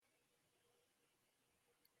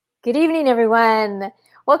Good evening, everyone.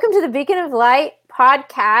 Welcome to the Beacon of Light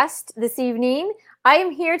podcast this evening. I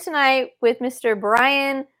am here tonight with Mr.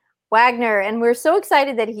 Brian Wagner, and we're so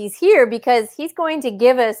excited that he's here because he's going to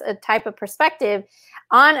give us a type of perspective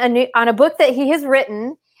on a book that he has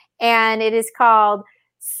written, and it is called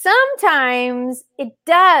Sometimes It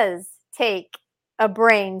Does Take a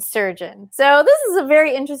Brain Surgeon. So this is a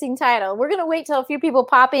very interesting title. We're going to wait till a few people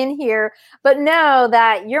pop in here, but know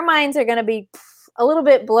that your minds are going to be a little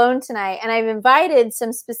bit blown tonight, and I've invited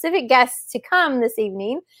some specific guests to come this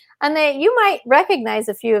evening, and that you might recognize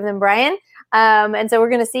a few of them, Brian. And so we're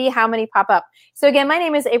going to see how many pop up. So again, my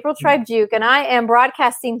name is April Tribe Duke, and I am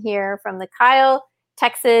broadcasting here from the Kyle,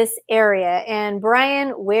 Texas area. And Brian,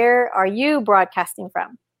 where are you broadcasting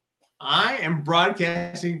from? I am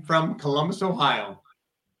broadcasting from Columbus, Ohio.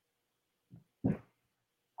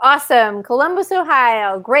 Awesome. Columbus,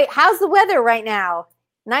 Ohio. Great. How's the weather right now?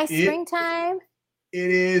 Nice springtime. It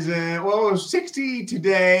is, it was 60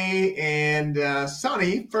 today and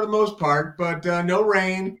sunny for the most part, but no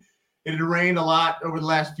rain. It had rained a lot over the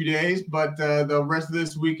last few days, but the rest of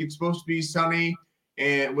this week it's supposed to be sunny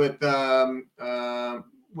and with 60s,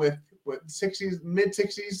 mid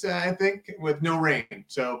 60s, I think, with no rain.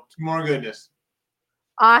 So more goodness.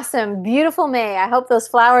 Awesome. Beautiful May. I hope those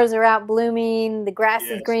flowers are out blooming. The grass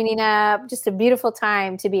is greening up. Just a beautiful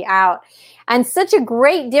time to be out. And such a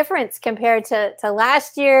great difference compared to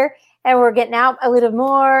last year. And we're getting out a little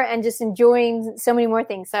more and just enjoying so many more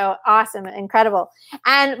things. So awesome. Incredible.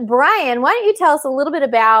 And Brian, why don't you tell us a little bit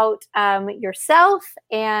about yourself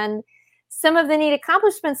and some of the neat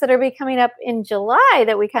accomplishments that are coming up in July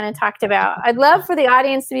that we kind of talked about. I'd love for the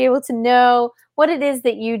audience to be able to know what it is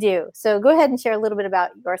that you do. So go ahead and share a little bit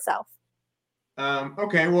about yourself.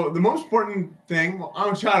 Okay. Well, the most important thing,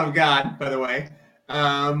 I'm a child of God, by the way,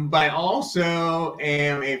 but I also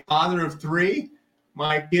am a father of three.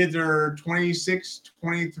 My kids are 26,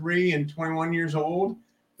 23, and 21 years old.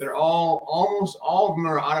 They're almost all of them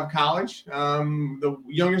are out of college. The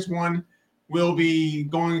youngest one will be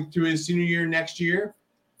going through his senior year next year,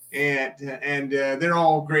 and they're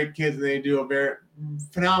all great kids, and they do a very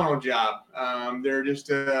phenomenal job. They're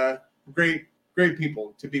just great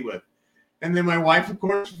people to be with. And then my wife, of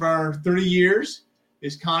course, for 30 years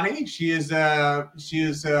is Connie. She is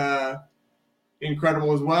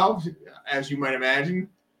incredible as well, as you might imagine.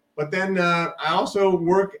 But then I also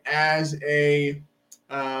work as a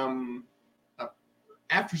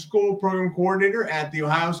after-school program coordinator at the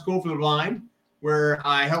Ohio School for the Blind, where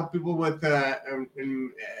I help people with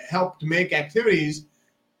and help to make activities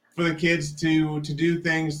for the kids to do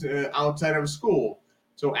things outside of school,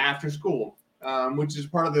 so after school, which is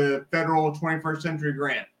part of the federal 21st Century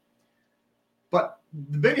Grant. But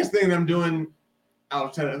the biggest thing that I'm doing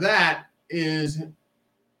outside of that is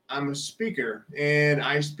I'm a speaker, and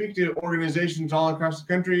I speak to organizations all across the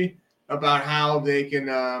country about how they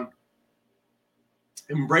can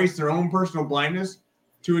embrace their own personal blindness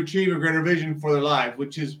to achieve a greater vision for their life,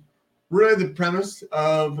 which is really the premise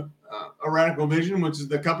of A Radical Vision, which is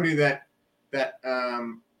the company that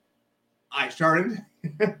I started,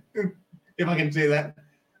 if I can say that.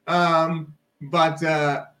 But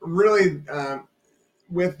really,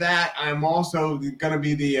 with that, I'm also going to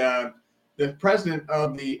be the president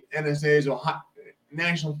of the NSA's Ohio,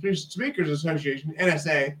 National Speakers Association,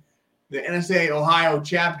 NSA, the NSA Ohio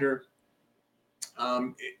chapter.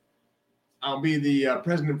 I'll be the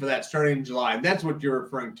president for that starting in July. That's what you're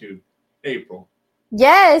referring to, April.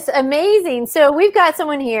 Yes, amazing. So we've got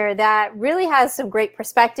someone here that really has some great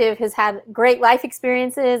perspective, has had great life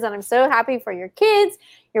experiences, and I'm so happy for your kids,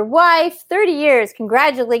 your wife, 30 years.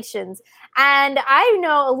 Congratulations. And I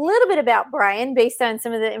know a little bit about Brian based on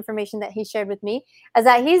some of the information that he shared with me, is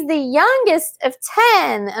that he's the youngest of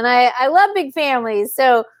 10, and I love big families.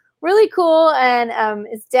 So really cool. And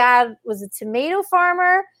his dad was a tomato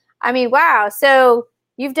farmer. I mean, wow. So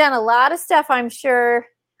you've done a lot of stuff, I'm sure.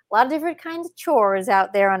 A lot of different kinds of chores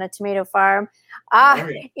out there on a tomato farm.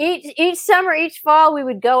 Each summer, each fall, we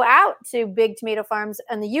would go out to big tomato farms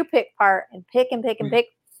on the U-pick part and pick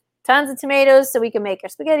tons of tomatoes so we can make our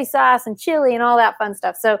spaghetti sauce and chili and all that fun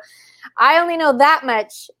stuff. So I only know that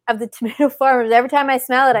much of the tomato farmers. Every time I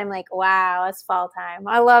smell it, I'm like, wow, it's fall time.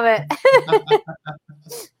 I love it.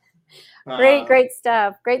 Great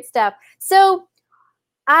stuff. Great stuff. So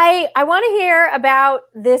I want to hear about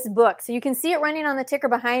this book. So you can see it running on the ticker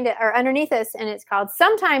behind it or underneath us, and it's called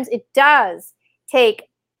Sometimes It Does Take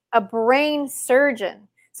a Brain Surgeon.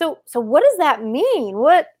 So what does that mean?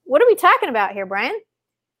 What are we talking about here, Brian?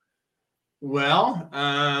 Well,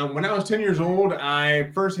 when I was 10 years old,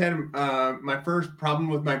 I first had my first problem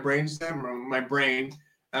with my brain stem, or my brain.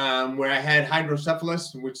 where I had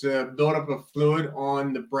hydrocephalus, which built up of fluid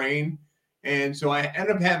on the brain. And so I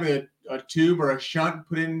ended up having a tube or a shunt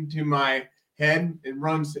put into my head. It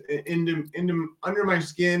runs into under my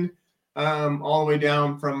skin, all the way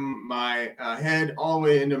down from my head all the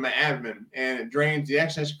way into my abdomen, and it drains the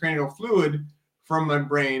excess cranial fluid from my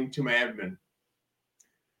brain to my abdomen.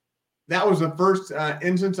 That was the first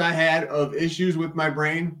instance I had of issues with my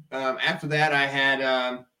brain. After that, I had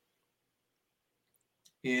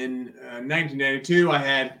in 1992, I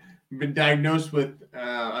had been diagnosed with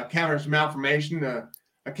a cavernous malformation.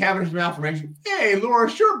 A cavernous malformation. Hey, Laura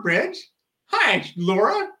Shortbridge. Hi,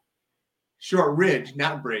 Laura. Short Ridge,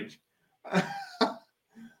 not Bridge.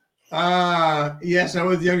 Yes, I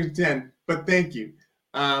was young as 10, but thank you.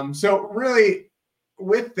 So really,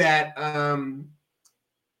 with that,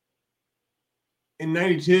 in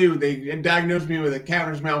 92, they diagnosed me with a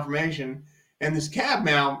cavernous malformation, and this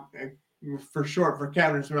CAV-mal, for short for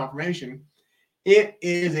cavernous malformation, it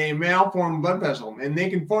is a malformed blood vessel, and they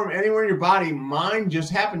can form anywhere in your body. Mine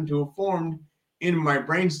just happened to have formed in my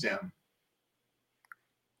brainstem.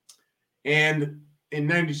 And in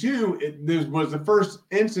 92, this was the first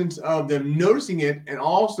instance of them noticing it, and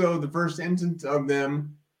also the first instance of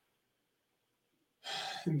them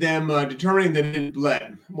determining that it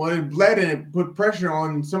bled. Well, it bled, and it put pressure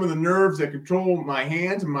on some of the nerves that control my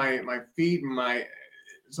hands and my feet, and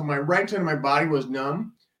so my right side of my body was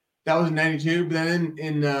numb. That was in 92. But then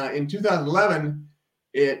in 2011,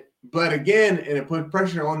 it bled again, and it put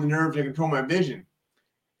pressure on the nerves that control my vision.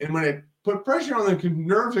 And when it put pressure on the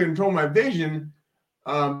nerves that control my vision,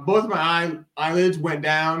 both my eyelids went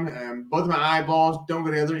down. Both of my eyeballs don't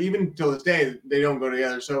go together. Even till this day, they don't go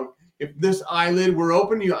together. So if this eyelid were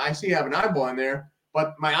open, I see I have an eyeball in there,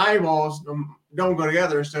 but my eyeballs don't go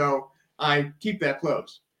together. So I keep that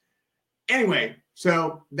closed. Anyway,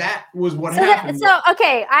 so that was what happened.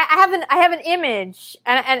 Okay, I have an image,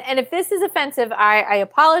 and if this is offensive, I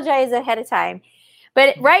apologize ahead of time.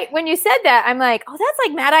 But right when you said that, I'm like, oh, that's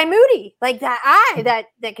like Mad Eye Moody, like that eye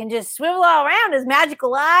that can just swivel all around, his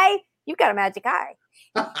magical eye. You've got a magic eye.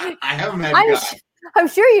 I have a magic eye. I'm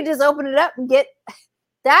sure you just open it up and get.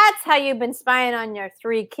 That's how you've been spying on your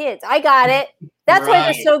 3 kids. I got it. That's why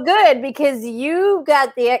they're so good, because you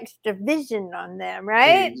got the extra vision on them,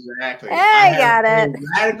 right? Exactly. I got it.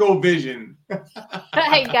 Radical vision.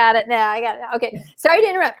 I got it now. I got it. Okay. Sorry to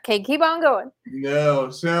interrupt. Okay, keep on going.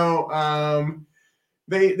 No. So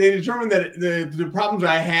they determined that the problems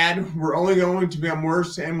I had were only going to become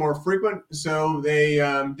worse and more frequent. So they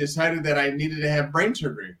decided that I needed to have brain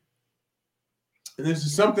surgery. And this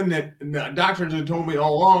is something that the doctors have told me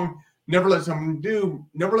all along: never let someone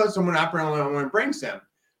operate on my brainstem,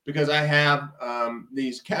 because I have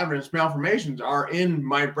these cavernous malformations are in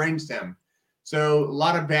my brainstem. So a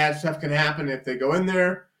lot of bad stuff can happen if they go in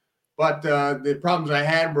there. But the problems I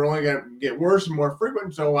had were only going to get worse and more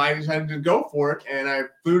frequent. So I decided to go for it, and I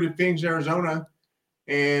flew to Phoenix, Arizona.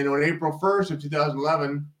 And on April 1st of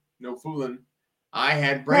 2011, no fooling, I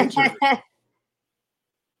had brain surgery.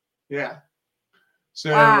 Yeah.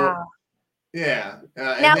 So, wow. Yeah.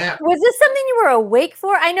 Now, was this something you were awake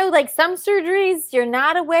for? I know, like, some surgeries you're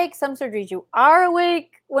not awake, some surgeries you are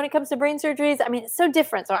awake when it comes to brain surgeries. I mean, it's so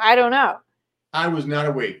different, so I don't know. I was not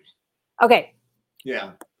awake. Okay.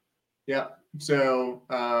 Yeah. Yeah. So,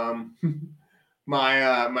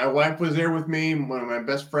 my wife was there with me. One of my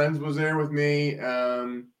best friends was there with me.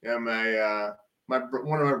 And one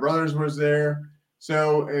of my brothers was there.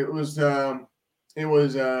 So it was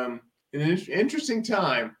an interesting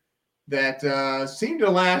time that seemed to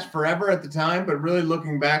last forever at the time, but really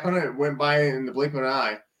looking back on it, it went by in the blink of an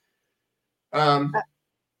eye.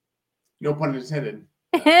 No pun intended.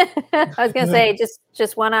 I was gonna say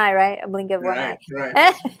just one eye, right? A blink of one eye. Right.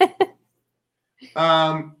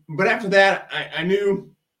 But after that, I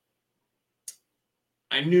knew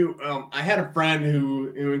I had a friend who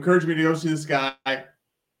encouraged me to go see this guy.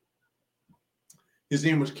 His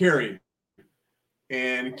name was Kerry.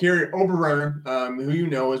 And Kerry Oberweber, who you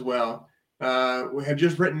know as well, had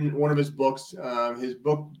just written one of his books. His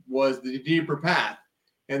book was The Deeper Path.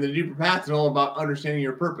 And The Deeper Path is all about understanding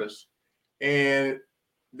your purpose. And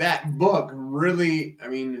that book really, I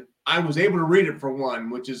mean, I was able to read it for one,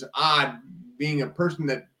 which is odd, being a person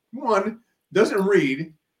that, one, doesn't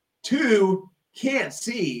read, two, can't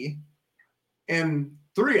see, and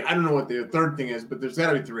three, I don't know what the third thing is, but there's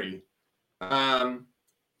got to be three.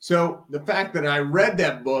 So the fact that I read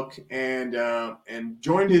that book and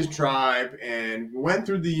joined his tribe and went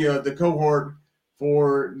through the cohort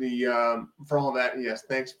for all that. Yes,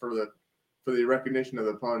 thanks for the recognition of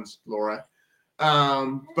the puns, Laura.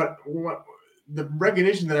 But the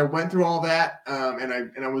recognition that I went through all that, and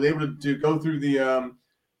I was able to go through the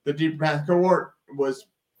Deeper Path cohort was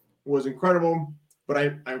incredible. But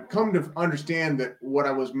I've come to understand that what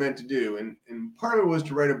I was meant to do, and part of it was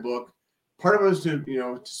to write a book, part of it was to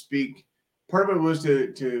to speak, part of it was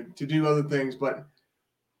to do other things. But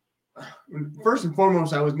first and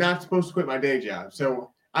foremost, I was not supposed to quit my day job,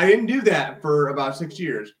 so I didn't do that for about 6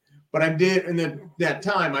 years. But I did, in that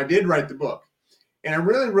time, I did write the book, and I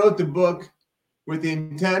really wrote the book with the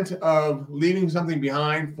intent of leaving something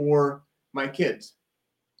behind for my kids.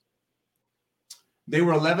 They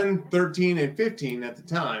were 11, 13, and 15 at the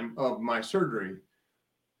time of my surgery.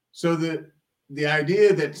 So the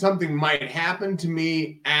idea that something might happen to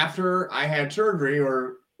me after I had surgery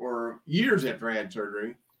or years after I had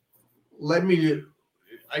surgery led me to,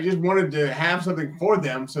 I just wanted to have something for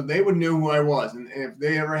them so they would know who I was. And if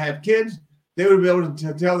they ever have kids, they would be able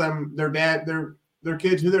to tell them their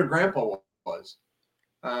kids who their grandpa was.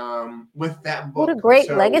 With that book. What a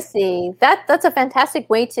great legacy. That's a fantastic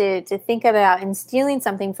way to think about instilling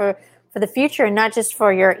something for the future, and not just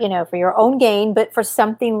for your, for your own gain, but for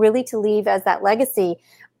something really to leave as that legacy.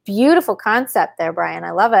 Beautiful concept there, Brian.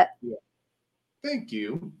 I love it. Yeah. Thank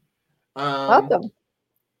you. Welcome.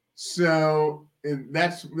 So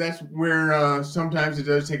that's where sometimes it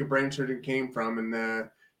does take a brain surgery came from, and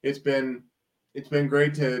it's been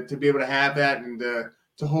great to be able to have that and to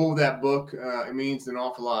hold that book. It means an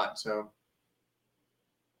awful lot. So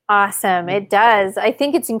awesome. It does. I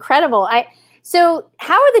think it's incredible. So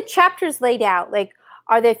how are the chapters laid out? Like,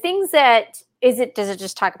 are there things does it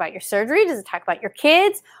just talk about your surgery? Does it talk about your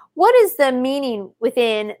kids? What is the meaning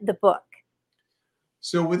within the book?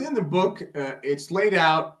 So within the book, it's laid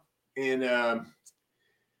out in a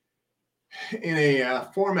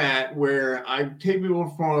format where I take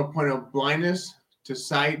people from a point of blindness to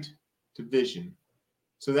sight to vision.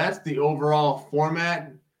 So that's the overall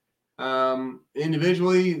format.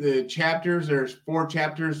 Individually, the chapters, there's 4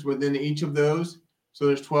 chapters within each of those. So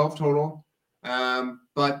there's 12 total.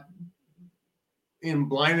 But in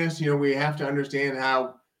blindness, we have to understand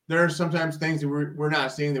how there are sometimes things that we're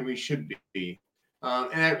not seeing that we should be.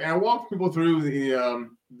 And I walk people through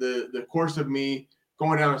the course of me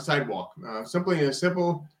going down a sidewalk, simply as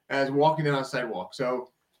simple as walking down a sidewalk.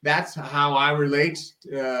 So that's how I relate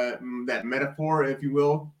that metaphor, if you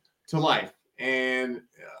will, to life. And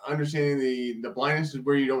understanding the blindness is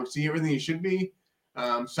where you don't see everything you should be.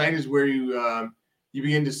 Sight is where you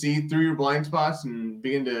begin to see through your blind spots and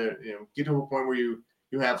begin to get to a point where you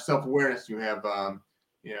have self-awareness. You have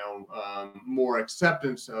more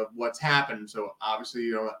acceptance of what's happened. So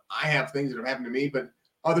obviously, I have things that have happened to me, but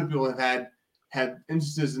other people have had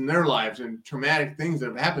instances in their lives and traumatic things that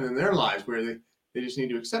have happened in their lives where they just need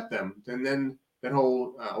to accept them. And then that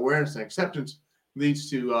whole awareness and acceptance leads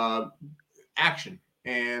to action.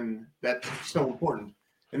 And that's so important.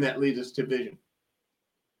 And that leads us to vision.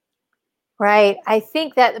 Right. I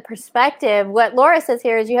think that the perspective, what Laura says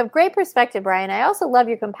here is you have great perspective, Brian. I also love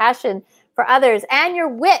your compassion for others and your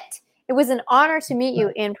wit. It was an honor to meet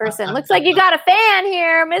you in person. Looks like you got a fan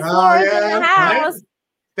here. Miss Laura's in the house. Right.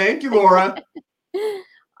 Thank you, Laura.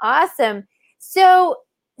 Awesome. So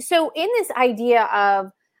in this idea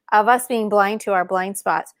of us being blind to our blind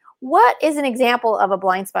spots, what is an example of a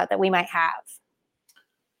blind spot that we might have?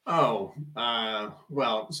 Oh,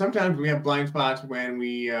 well, sometimes we have blind spots when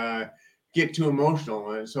we get too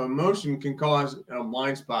emotional. And so emotion can cause a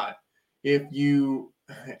blind spot. If you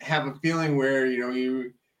have a feeling where,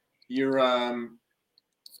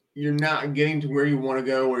 you're not getting to where you want to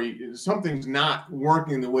go, or something's not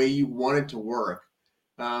working the way you want it to work.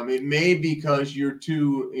 It may be because you're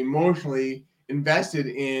too emotionally invested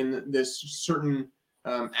in this certain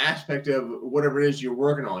aspect of whatever it is you're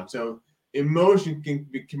working on. So emotion can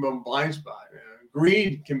become a blind spot.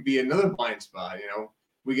 Greed can be another blind spot.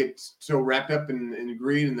 We get so wrapped up in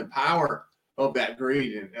greed and the power of that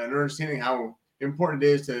greed, and understanding how important it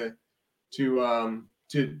is to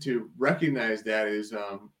recognize that is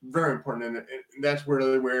very important, and that's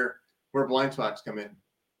where blind spots come in.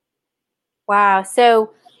 Wow.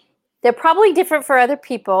 So they're probably different for other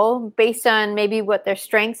people based on maybe what their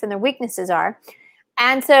strengths and their weaknesses are.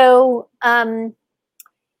 And so in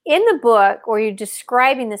the book, where you're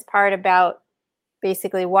describing this part about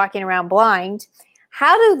basically walking around blind,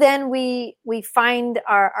 how do then we find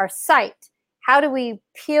our sight? How do we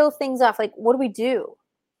peel things off? Like, what do we do?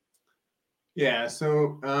 Yeah.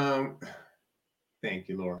 So thank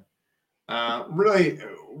you, Laura. Really,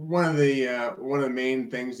 one of the main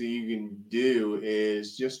things that you can do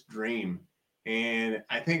is just dream. And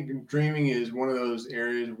I think dreaming is one of those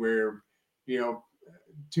areas where,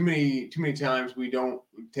 too many times we don't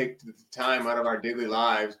take the time out of our daily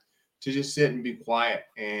lives to just sit and be quiet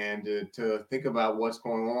and to think about what's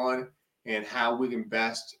going on and how we can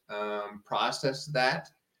best process that,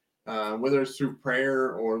 whether it's through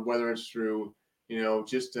prayer or whether it's through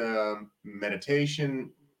just meditation,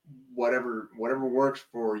 whatever works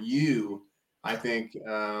for you. I think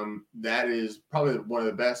that is probably one of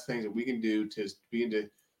the best things that we can do to begin to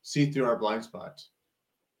see through our blind spots.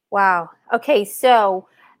 Wow. Okay, so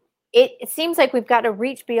it seems like we've got to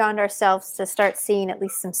reach beyond ourselves to start seeing at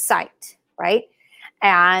least some sight, right?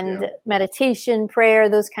 And meditation, prayer,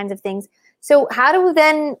 those kinds of things. So how do we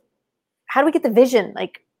get the vision?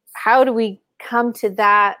 Like, how do we come to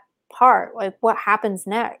that part? Like, what happens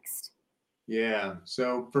next? Yeah.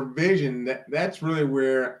 So for vision, that's really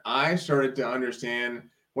where I started to understand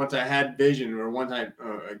once I had vision, or once I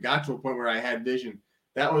got to a point where I had vision.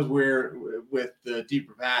 That was where, with the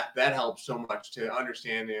deeper path, that helped so much to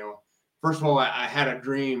understand. First of all, I had a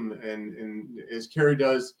dream, and as Kerry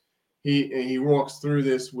does, he walks through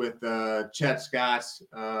this with Chet Scott's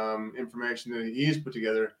information that he's put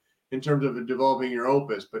together in terms of developing your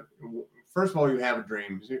opus. But first of all, you have a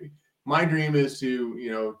dream. My dream is to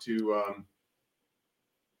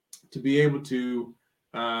be able to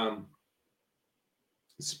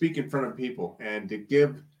speak in front of people and to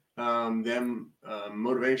give them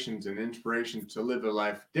motivations and inspiration to live their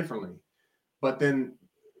life differently. But then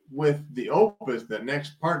with the opus, the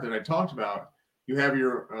next part that I talked about, you have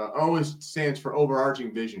your O stands for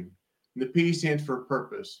overarching vision, and the P stands for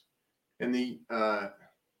purpose, and the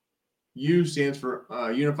U stands for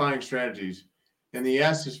unifying strategies, and the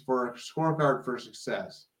S is for scorecard for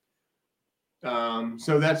success.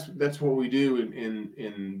 So that's what we do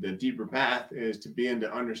in the deeper path, is to begin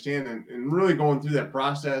to understand and really going through that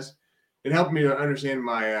process. It helped me to understand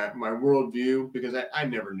my my worldview, because I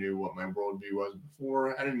never knew what my worldview was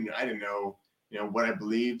before. I didn't know what I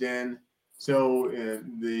believed in. So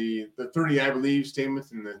the 30 I believe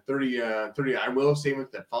statements and the 30 I will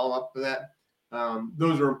statements that follow up to that,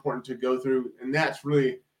 those are important to go through, and that's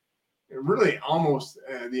really almost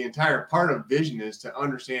the entire part of vision, is to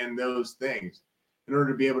understand those things in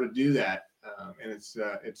order to be able to do that. And it's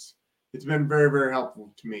been very, very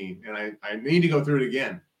helpful to me, and I need to go through it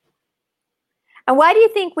again. And why do you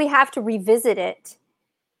think we have to revisit it?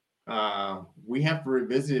 We have to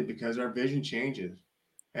revisit it because our vision changes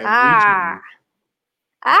as we change.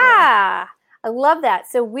 I love that.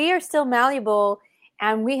 So we are still malleable,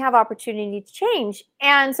 and we have opportunity to change.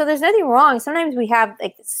 And so there's nothing wrong. Sometimes we have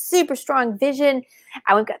like this super strong vision,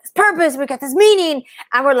 and we've got this purpose, we've got this meaning,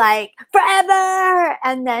 and we're like, forever.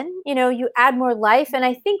 And then, you add more life. And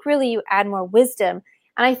I think really you add more wisdom.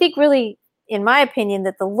 And I think really, in my opinion,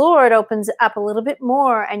 that the Lord opens up a little bit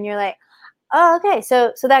more, and you're like, oh, okay.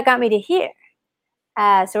 So that got me to here.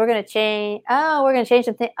 So we're going to change. Oh, we're going to change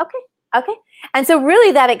something. Okay. And so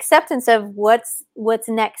really that acceptance of what's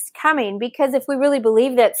next coming, because if we really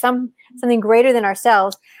believe that something greater than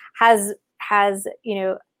ourselves has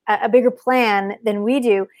a bigger plan than we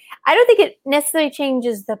do, I don't think it necessarily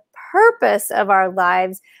changes the purpose of our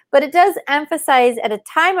lives, but it does emphasize at a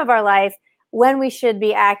time of our life when we should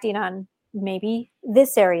be acting on maybe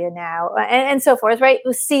this area now, and so forth, right?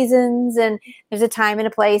 With seasons, and there's a time and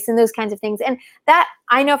a place and those kinds of things. And that,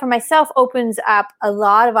 I know for myself, opens up a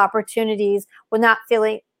lot of opportunities without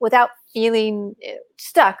feeling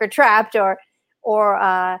stuck or trapped, or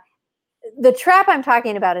the trap I'm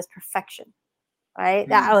talking about is perfection. Right?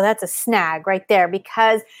 That's a snag right there,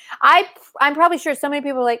 because I'm probably sure so many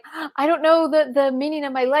people are like, I don't know the meaning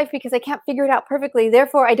of my life because I can't figure it out perfectly.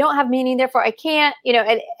 Therefore, I don't have meaning. Therefore, I can't,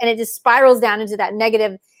 and it just spirals down into that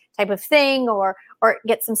negative type of thing, or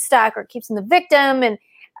gets them stuck, or keeps them the victim, and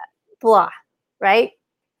blah, right?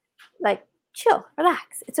 Like, chill,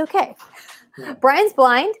 relax. It's okay. Yeah. Brian's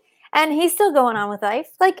blind and he's still going on with life.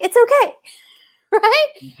 Like, it's okay, right?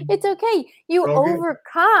 Mm-hmm. It's okay. You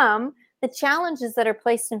overcome the challenges that are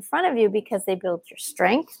placed in front of you because they build your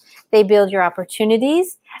strength, they build your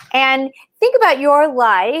opportunities. And think about your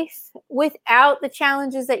life without the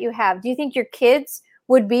challenges that you have. Do you think your kids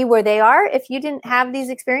would be where they are if you didn't have these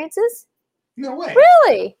experiences? No way.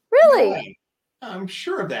 Really? No way. I'm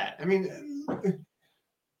sure of that. I mean,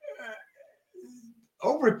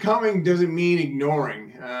 overcoming doesn't mean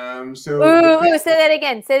ignoring. Say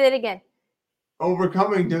that again.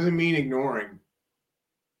 Overcoming doesn't mean ignoring.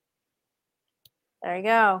 There you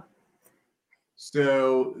go.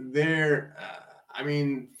 So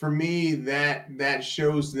for me, that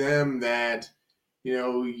shows them that,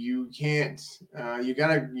 you can't, you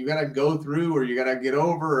gotta go through, or you gotta get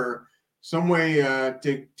over, some way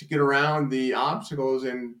to get around the obstacles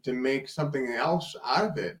and to make something else out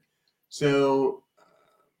of it. So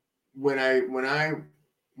when I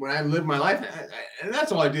live my life, and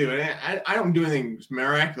that's all I do. And I don't do anything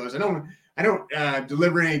miraculous. I don't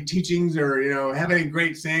deliver any teachings or have any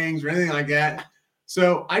great sayings or anything like that.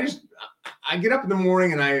 So I get up in the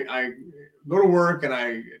morning and I go to work and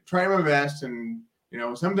I try my best, and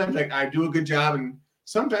sometimes I do a good job and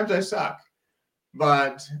sometimes I suck.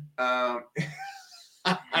 But I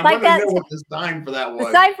Like want to that. know what the sign for that The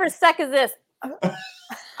was. sign for suck is this. That's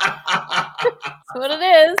what it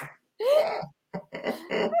is.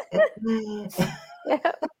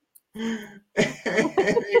 Yeah.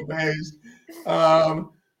 Anyways,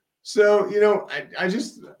 so I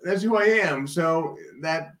just that's who I am. So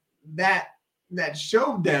that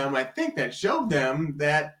showed them. I think that showed them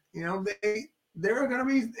that there are going to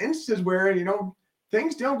be instances where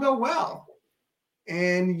things don't go well,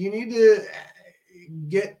 and you need to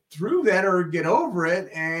get through that or get over it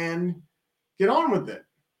and get on with it.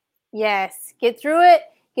 Yes, get through it,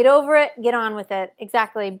 get over it, get on with it.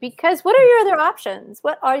 Exactly. Because what are your other options?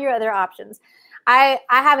 What are your other options? I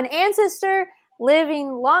have an ancestor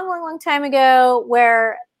living long time ago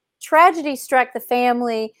where tragedy struck the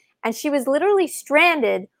family and she was literally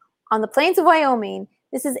stranded on the plains of Wyoming.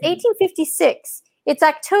 This is 1856. It's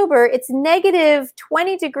October. It's negative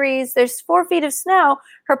 20 degrees. There's 4 feet of snow.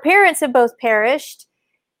 Her parents have both perished.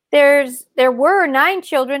 There were 9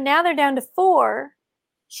 children. Now they're down to 4.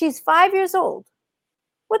 She's 5 years old.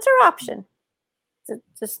 What's her option? To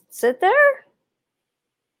just sit there?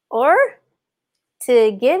 Or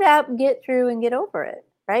to get up, get through, and get over it,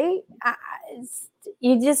 right?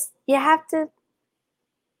 You have to,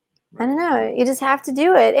 I don't know, you just have to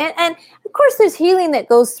do it. And of course, there's healing that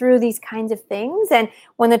goes through these kinds of things. And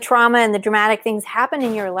when the trauma and the dramatic things happen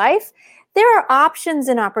in your life, there are options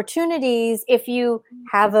and opportunities if you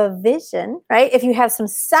have a vision, right? If you have some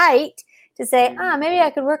sight to say, maybe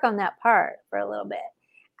I could work on that part for a little bit.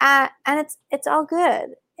 And it's all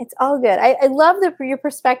good. It's all good. I love your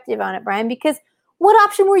perspective on it, Brian, because what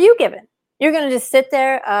option were you given? You're going to just sit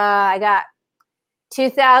there. I got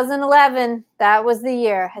 2011. That was the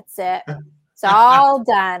year. That's it. It's all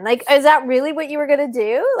done. Like, is that really what you were going to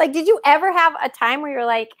do? Like, did you ever have a time where you're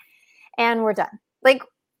like, and we're done? Like,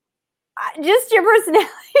 just your personality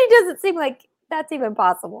doesn't seem like that's even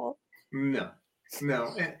possible. No.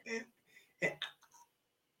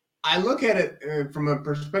 I look at it from a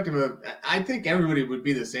perspective of, I think everybody would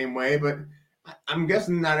be the same way, but I'm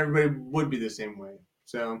guessing not everybody would be the same way.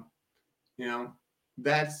 So,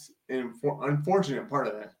 that's an unfortunate part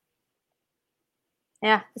of that.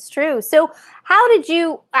 Yeah, it's true. So how did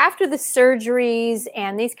you, after the surgeries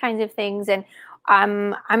and these kinds of things, and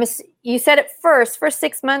you said at first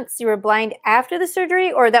 6 months you were blind after the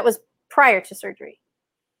surgery, or that was prior to surgery?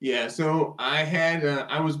 Yeah, so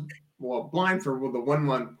I was blind for the 1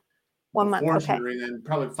 month. 1 month, before okay. surgery, and then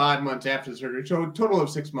probably 5 months after the surgery. So a total of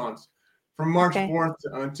 6 months, from March 4th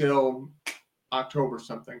until October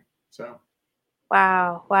something. So.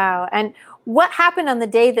 Wow. And what happened on the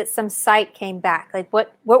day that some sight came back? Like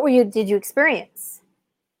what did you experience?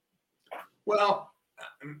 Well,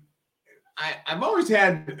 I've always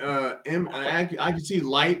had I could see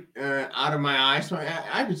light out of my eye, so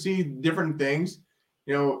I could see different things.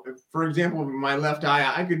 For example, my left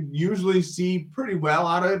eye, I could usually see pretty well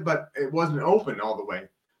out of it, but it wasn't open all the way.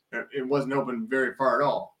 It wasn't open very far at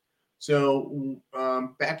all. So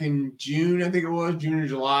back in June, I think it was June or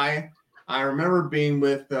July, I remember being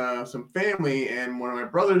with some family, and one of my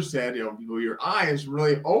brothers said, your eye is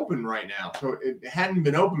really open right now. So it hadn't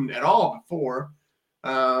been opened at all before.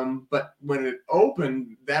 But when it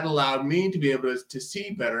opened, that allowed me to be able to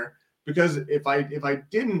see better. Because if I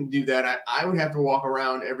didn't do that, I would have to walk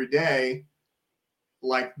around every day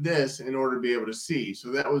like this in order to be able to see. So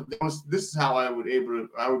this is how I would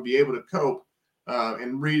be able to cope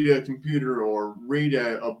and read a computer or read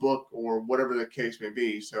a book or whatever the case may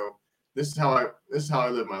be. So this is how I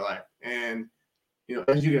live my life. And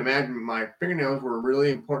as you can imagine, my fingernails were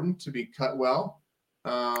really important to be cut well.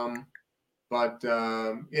 Yeah.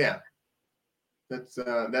 That's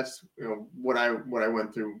what I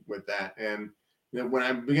went through with that. And when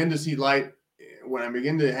I begin to see light, when I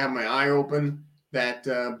begin to have my eye open, that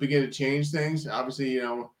begin to change things. Obviously,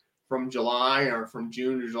 from July or from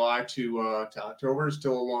June to July to October is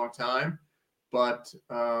still a long time, but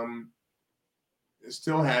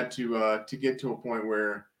still had to get to a point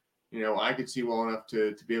where I could see well enough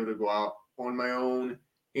to be able to go out on my own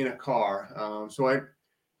in a car. So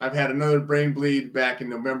I've had another brain bleed back in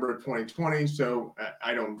November of 2020, so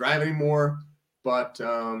I don't drive anymore. But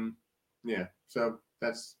yeah, so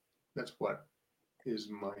that's That's what is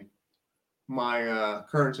my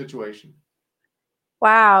current situation.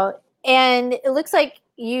 Wow. And it looks like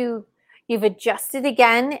you've adjusted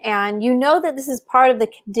again, and you know that this is part of the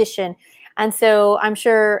condition. And so I'm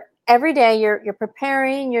sure every day you're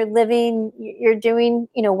preparing, you're living, you're doing,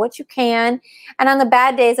 what you can. And on the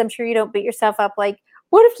bad days, I'm sure you don't beat yourself up like,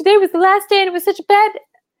 what if today was the last day and it was such a bad,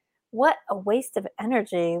 what a waste of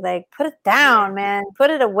energy. Like, put it down, man, put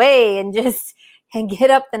it away, and get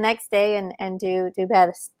up the next day and do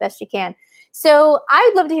best you can. So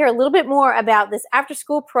I'd love to hear a little bit more about this after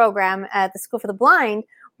school program at the School for the Blind,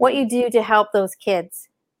 what you do to help those kids.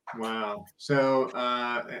 Wow. So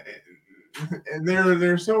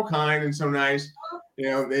they're so kind and so nice.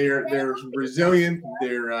 They're resilient.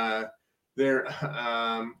 They're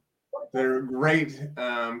great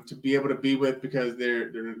to be able to be with, because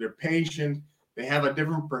they're patient. They have a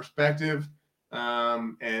different perspective,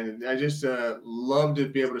 and I just love to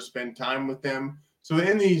be able to spend time with them. So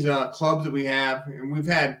in these clubs that we have, and we've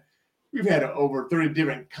had over 30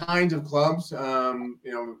 different kinds of clubs.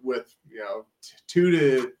 With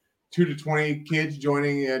 2 to 20 kids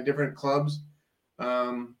joining different clubs.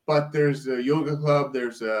 But there's a yoga club,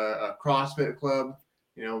 there's a CrossFit club,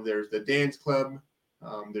 there's the dance club,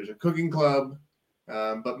 there's a cooking club.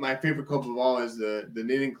 But my favorite club of all is the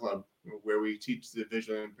knitting club, where we teach the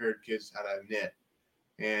visually impaired kids how to knit.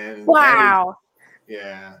 And wow,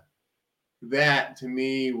 that to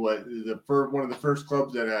me was one of the first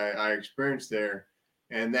clubs that I experienced there.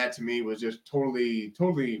 And that to me was just totally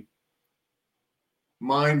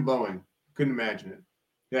mind blowing. Couldn't imagine it.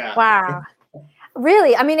 Yeah. Wow.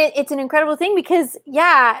 Really? I mean, it's an incredible thing, because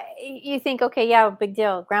you think, okay, big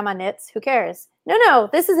deal. Grandma knits, who cares? No,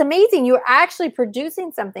 this is amazing. You're actually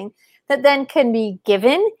producing something that then can be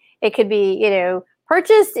given. It could be,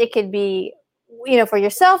 purchased. It could be, for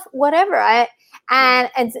yourself, whatever. And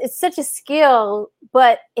it's such a skill,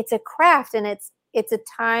 but it's a craft, and it's a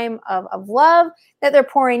time of love that they're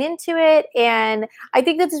pouring into it. And I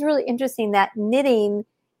think this is really interesting, that knitting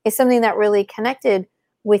is something that really connected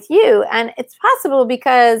with you. And it's possible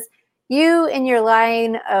because you, in your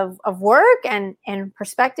line of work and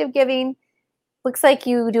perspective giving, looks like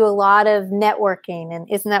you do a lot of networking.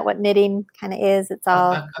 And isn't that what knitting kind of is? It's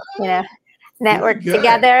all, network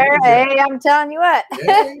together. Hey, I'm telling you what.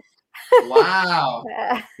 Hey. Wow.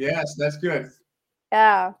 Yes, that's good.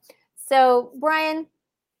 Yeah. So, Brian,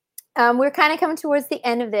 we're kind of coming towards the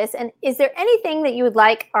end of this. And is there anything that you would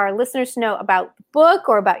like our listeners to know about the book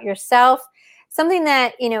or about yourself? Something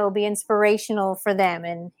that, will be inspirational for them.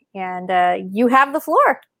 And you have the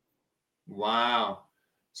floor. Wow.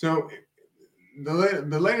 So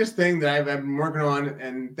the latest thing that I've been working on,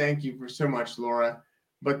 and thank you for so much, Laura,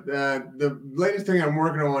 but the latest thing I'm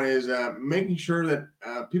working on is making sure that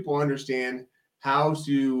people understand how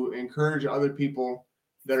to encourage other people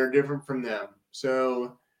that are different from them.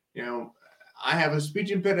 So, I have a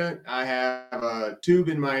speech impediment. I have a tube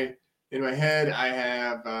in my head. I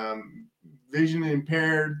have vision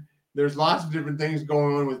impaired. There's lots of different things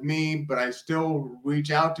going on with me, but I still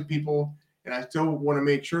reach out to people, and I still want to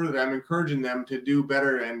make sure that I'm encouraging them to do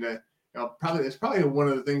better. And it's probably one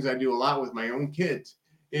of the things I do a lot with my own kids,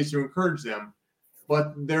 is to encourage them.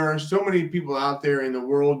 But there are so many people out there in the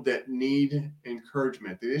world that need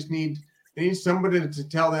encouragement. They need somebody to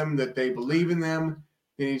tell them that they believe in them.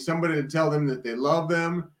 They need somebody to tell them that they love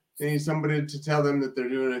them. They need somebody to tell them that they're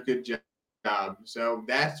doing a good job. So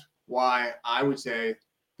that's why I would say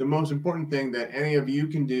the most important thing that any of you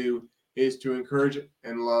can do is to encourage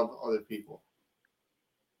and love other people.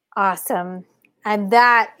 Awesome. And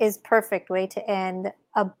that is perfect way to end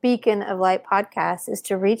a Beacon of Light podcast, is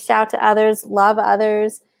to reach out to others, love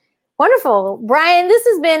others. Wonderful. Brian, this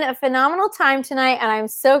has been a phenomenal time tonight, and I'm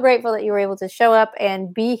so grateful that you were able to show up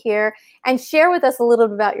and be here and share with us a little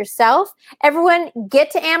bit about yourself. Everyone, get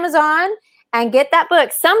to Amazon and get that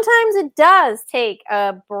book. Sometimes it does take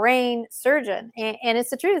a brain surgeon, and it's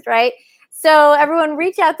the truth, right? So everyone,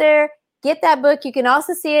 reach out there, get that book. You can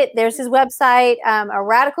also see it. There's his website,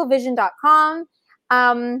 radicalvision.com.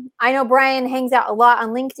 I know Brian hangs out a lot on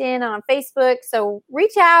LinkedIn and on Facebook, so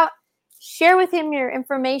reach out. Share with him your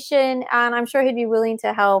information, and I'm sure he'd be willing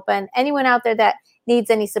to help. And anyone out there that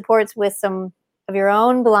needs any supports with some of your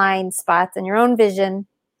own blind spots and your own vision,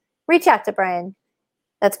 reach out to Brian.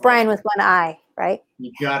 That's Brian with one eye, right?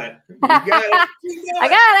 You got it. You got it. I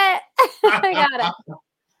got it. I got it.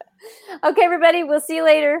 Okay, everybody. We'll see you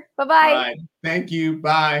later. Bye-bye. All right. Thank you.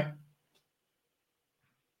 Bye.